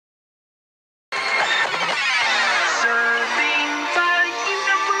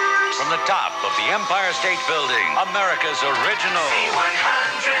top of the Empire State Building, America's original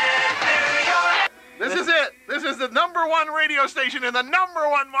Z-100 New York. This is it. This is the #1 radio station in the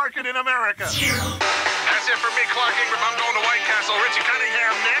 #1 market in America. That's it for me, Clark Ingram. I'm going to White Castle. Richie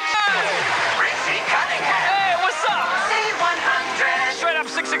Cunningham next. Richie Cunningham. Hey, what's up? Z-100. Straight up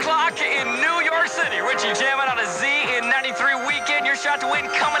 6 o'clock in New York City. Richie jamming on a Z in 93 weekend. Your shot to win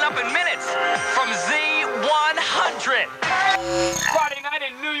coming up in minutes from Z-100. Friday night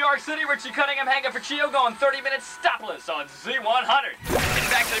in New York City, Richie Cunningham hanging for Chio, going 30 minutes stopless on Z-100. Getting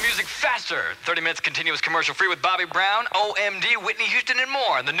back to the music faster. 30 minutes continuous commercial free with Bobby Brown, OMD, Whitney Houston, and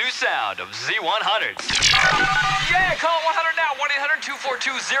more on the new sound of Z-100. Yeah, call 100 now.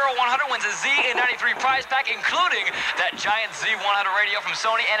 1-800-242-0100 wins a Z in 93 prize pack, including that giant Z-100 radio from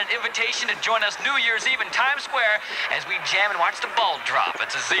Sony and an invitation to join us New Year's Eve in Times Square as we jam and watch the ball drop.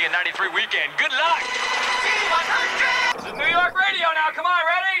 It's a Z in 93 weekend. Good luck! Z-100. It's a New York radio now. Come on,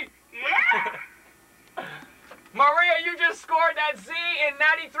 ready? Yeah. Maria, you just scored that Z in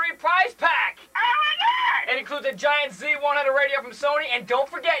 93 prize pack. Oh my God! It includes a giant Z-100 radio from Sony, and don't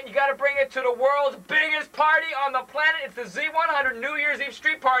forget, you got to bring it to the world's biggest party on the planet. It's the Z-100 New Year's Eve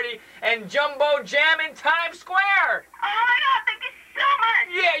street party and Jumbo Jam in Times Square. Oh my God! Thank you so much.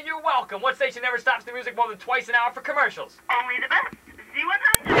 Yeah, you're welcome. What station never stops the music more than twice an hour for commercials? Only the best.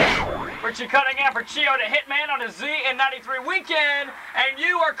 Z-100. Richie Cunningham for Chio the Hitman on a Z in 93 weekend, and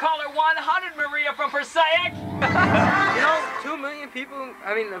you are caller 100, Maria from Passaic. You know, 2 million people,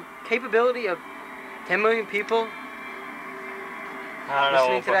 I mean, the capability of 10 million people I don't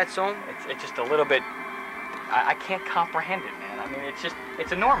listening to that song. It's just a little bit, I can't comprehend it, man. I mean,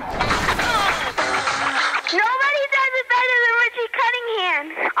 it's enormous. Nobody does it better than Richie Cunningham.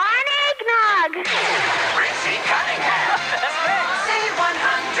 On eggnog. Richie Cunningham. That's right.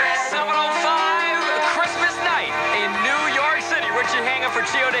 Z-100. 7:05, Christmas night in New York City. Richie hanging for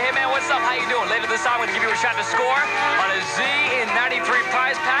Chio the Hitman. What's up? How you doing? Later this time, I'm going to give you a shot to score on a Z in 93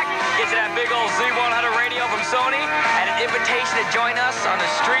 prize pack. Get you that big old Z-100 radio from Sony and an invitation to join us on the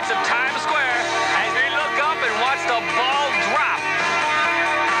streets of Times Square as we look up and watch the ball drop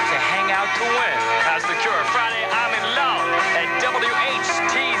to hang out to win. That's the Cure. Friday, I'm in love at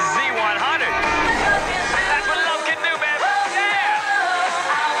WHTZ 100. That's what love can do, man. Yeah!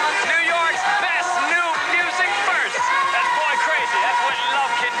 New York's best new music first. That's Boy Crazy. That's what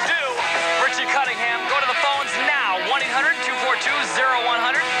love can do. Richie Cunningham, go to the phones now.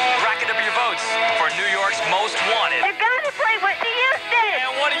 1-800-242-0100. Racking up your votes for New York's Most Wanted. You gotta play Whitney Houston.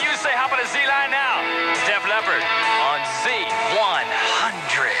 And what do you say? How about a Z-line now? Def Leppard on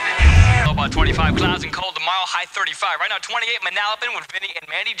Z-100. About 25 clouds and cold tomorrow, high 35. Right now, 28 Manalapan with Vinny and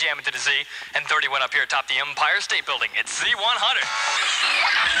Mandy jamming to the Z, and 31 up here atop the Empire State Building. It's Z100.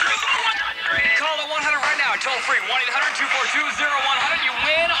 Call the 100 right now, toll free, 1-800-242-0100. You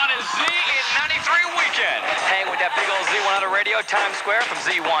win on a Z in 93 weekend. Hang with that big old Z100 radio, Times Square from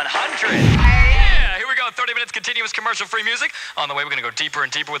Z100. Yeah, here we go. 30 minutes continuous commercial-free music. On the way, we're going to go deeper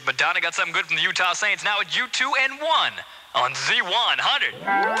and deeper with Madonna. Got something good from the Utah Saints. Now it's U2 and 1 on Z100.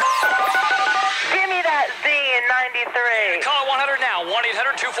 Give me that Z in 93. Call 100 now.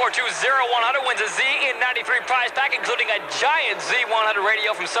 1-800-242-0100 wins a Z in 93 prize pack, including a giant Z100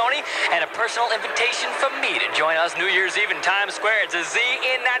 radio from Sony and a personal invitation from me to join us New Year's Eve in Times Square. It's a Z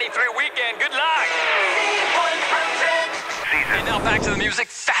in 93 weekend. Good luck. And now back to the music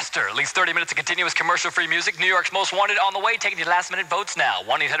faster. At least 30 minutes of continuous commercial-free music. New York's Most Wanted on the way. Taking your last-minute votes now.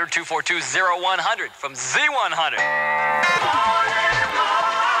 1-800-242-0100 from Z100.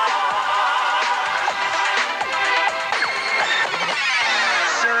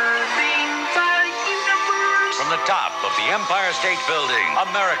 From the top of the Empire State Building,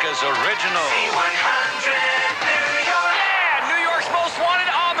 America's original Z-100 New York. Yeah, New York's Most Wanted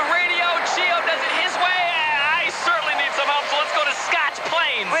on the radio. Chio does it his way. I certainly need some help, so let's go to Scotch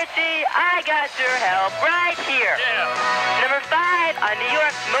Plains. Richie, I got your help right here. Yeah. Number 5 on New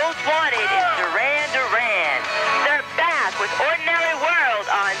York's Most Wanted is Duran Duran. They're back with Ordinary World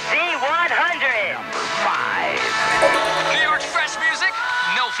on Z100. Number 5. New York's fresh music.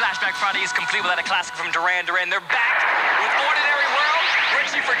 No Flashback Friday is complete without a classic from Duran Duran. They're back with Ordinary World.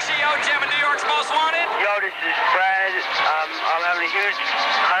 Richie for Chio, jamming New York's Most Wanted. Yo, this is Brad. I'm having a huge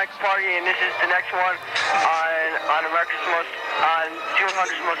Hanukkah party, and this is the next one on America's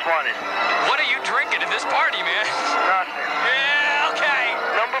Z100's Most Wanted. What are you drinking at this party, man? Nothing. Yeah, okay.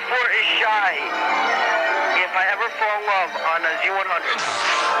 Number 4 is Shy. If I ever fall in love on a Z100.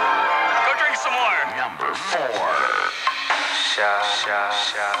 Go drink some more. Number 4.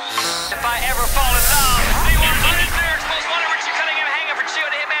 If I ever fall in love, Z100, New York's Most Wanted. Richie Cunningham hanging for Chio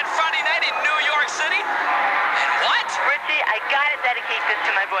the Hitman Friday night in New York City. And what? Richie, I got it dedicate this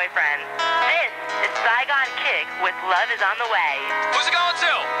to my boyfriend. This is Saigon Kick with Love is on the Way. Who's it going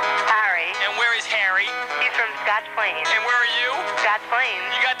to? Harry. And where is Harry? He's from Scotch Plains. And where are you? Scotch Plains.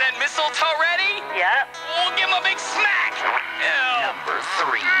 You got that mistletoe ready? Yep. We'll give him a big smack. Number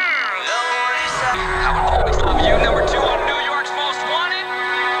 3. How about always love you? Number 2 on New York's Most Wanted.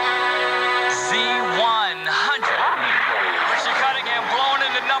 Z-100. Richie Cunningham blowing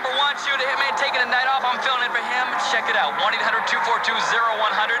into number 1. Shoot a hitman, taking a night off. I'm filling in for him. Check it out.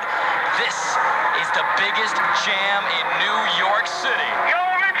 1-800-242-0100. This is the biggest jam in New York City. Yo,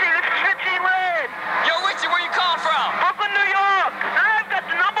 Richie, this is Richie Red. Yo, Richie, where you calling from? Brooklyn, New York. And I've got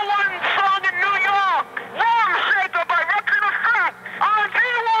the number 1 song in New York. Warm Shaker by Record Effect on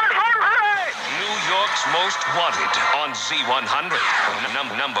Z-100. New York's Most Wanted on Z-100.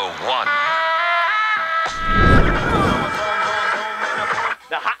 Number 1.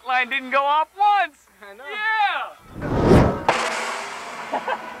 The hotline didn't go off once. I know. Yeah.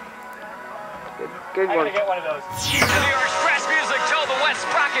 Good I'm one. gonna get one of those. New York Express music told the West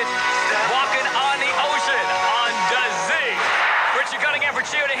Sprocket, walking on the ocean on the Z. Richie Cunningham for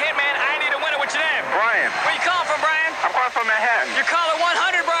Chio the Hitman. I need a winner. What's your name? Brian, Where you calling from, Brian? I'm calling from Manhattan. You're caller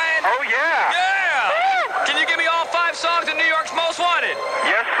 100, Brian. Oh, yeah. Yeah. Can you give me all 5 songs of New York's Most Wanted?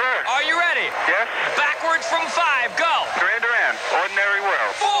 Yes, sir. Are you ready? Yes. Backwards from 5, go. Duran Duran, Ordinary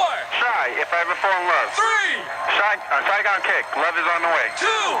World. 4, Shy, If I Ever Fall in Love. 3, Saigon Kick, Love is on the Way. 2,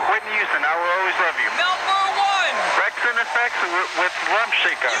 Whitney Houston, I Will Always Love You. number 1. Rex and Effects with Rump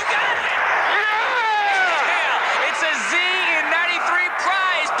Shaker. You got it. Yeah. It's a Z in 93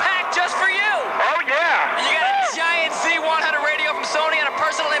 prize pack just for you. Oh, yeah. You got a giant Z100 radio from Sony and a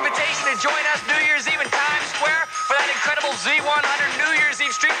personal invitation to join us New Year's Eve in Times Square for that incredible Z100 New Year's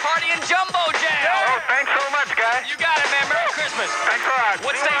Eve street party and Jumbo Jam. Oh, thanks so much, guys. You got it, man. Merry Christmas. Thanks a lot.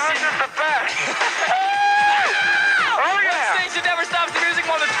 What station? Z100's the best. Oh, What yeah. station never stops the music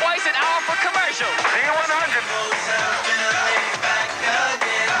more than twice an hour for commercials? Z100.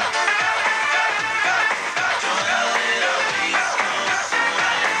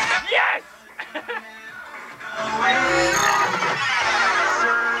 Yes!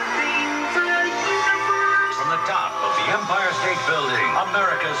 From the top of the Empire State Building,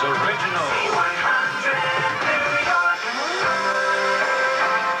 America's original.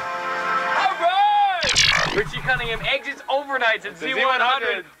 All right! Richie Cunningham exits overnights at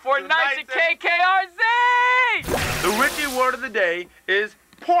Z100 for nights at KKRZ! The Richie word of the day is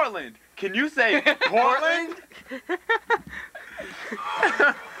Portland. Can you say Portland?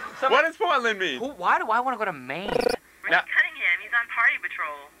 What does Portland mean? Why do I want to go to Maine? Now- Cunningham, he's on party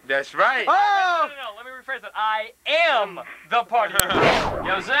patrol. That's right. Oh! No, let me rephrase that. I am the party.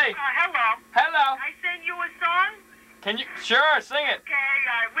 Yo, Z. Hello. Hello. I sing you a song? Can you? Sure, sing it. Okay,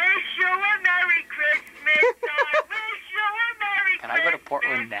 I wish you a Merry Christmas. I wish you a Merry Can I go to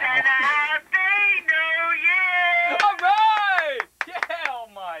Portland now? And a Happy New Year. All right! Yeah, oh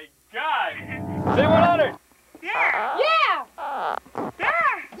my God. Z100. Yeah.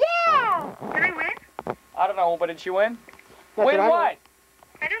 Did I win? I don't know, but did she win? Not Win that I know. what?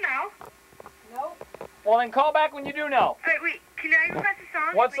 I don't know. Well, then call back when you do know. Wait, can I request a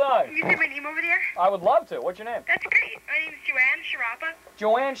song? What song? Can you say my name over there? I would love to. What's your name? That's great. My name's Joanne Sharapa.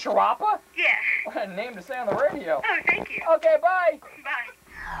 Joanne Sharapa? Yeah. What a name to say on the radio. Oh, thank you. Okay, bye. Bye.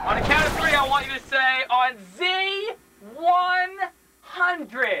 On the count of 3, I want you to say on Z100.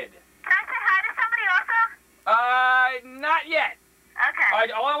 Can I say hi to somebody also? Not yet. Okay. All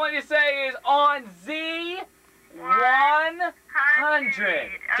right, all I want you to say is on Z100.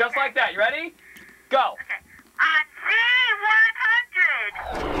 Just like that. You ready? Go. Okay. On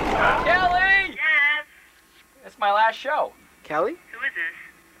Z100. Kelly! Yes. It's my last show. Kelly? Who is this?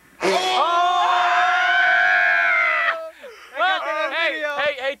 Well,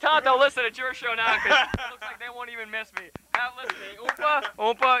 hey, Tonto, listen, it's your show now, because it looks like they won't even miss me. Now, listen,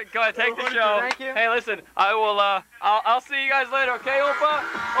 Oompa, go ahead, take the show. Thank you. Hey, listen, I will, I'll see you guys later, okay, Oompa?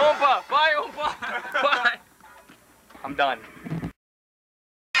 Bye, Oompa. Bye. I'm done.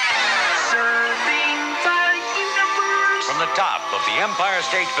 From the top of the Empire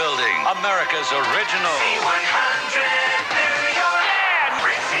State Building, America's original.